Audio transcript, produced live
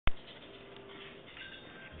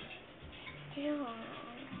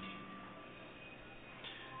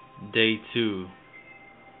Day 2.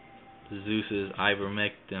 Zeus's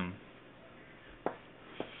Ivermectin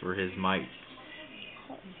for his mites.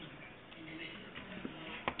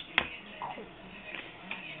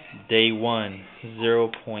 Day 1,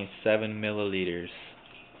 0.7 milliliters.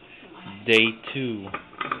 Day 2,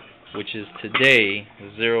 which is today,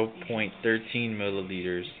 0.13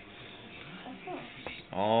 milliliters.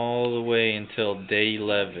 All the way until day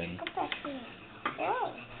 11,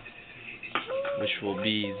 which will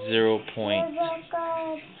be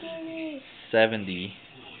 0.70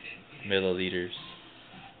 milliliters.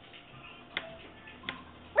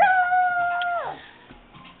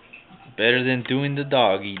 Better than doing the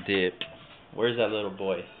doggy dip. Where's that little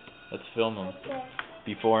boy? Let's film him.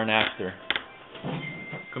 Before and after.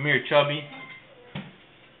 Come here, Chubby.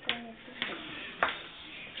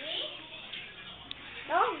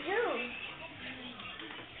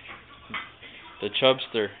 The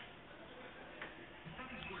Chubster.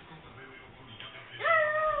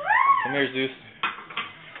 Come here, Zeus.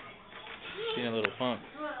 Being a little punk.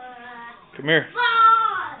 Come here.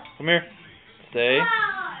 Come here. Stay.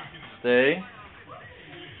 Stay.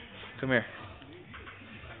 Come here.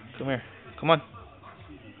 Come here. Come on.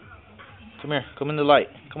 Come here. Come in the light.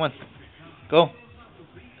 Come on. Go.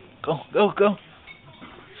 Go. Go. Go.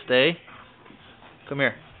 Stay. Come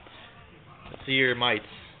here. Let's see your mites.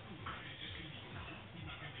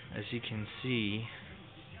 As you can see,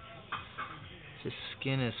 his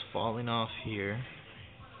skin is falling off here.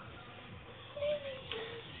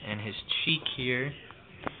 And his cheek here.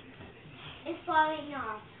 It's falling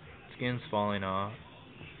off. Skin's falling off.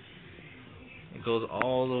 It goes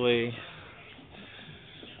all the way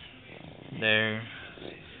there.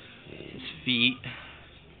 His feet.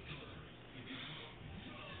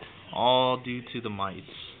 All due to the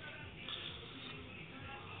mites.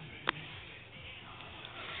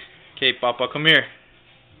 Okay, Papa, come here.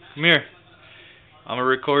 Come here. I'm gonna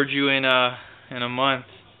record you in a month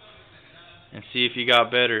and see if you got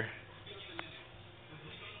better.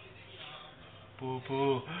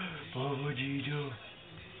 Popo, Papa Gijo.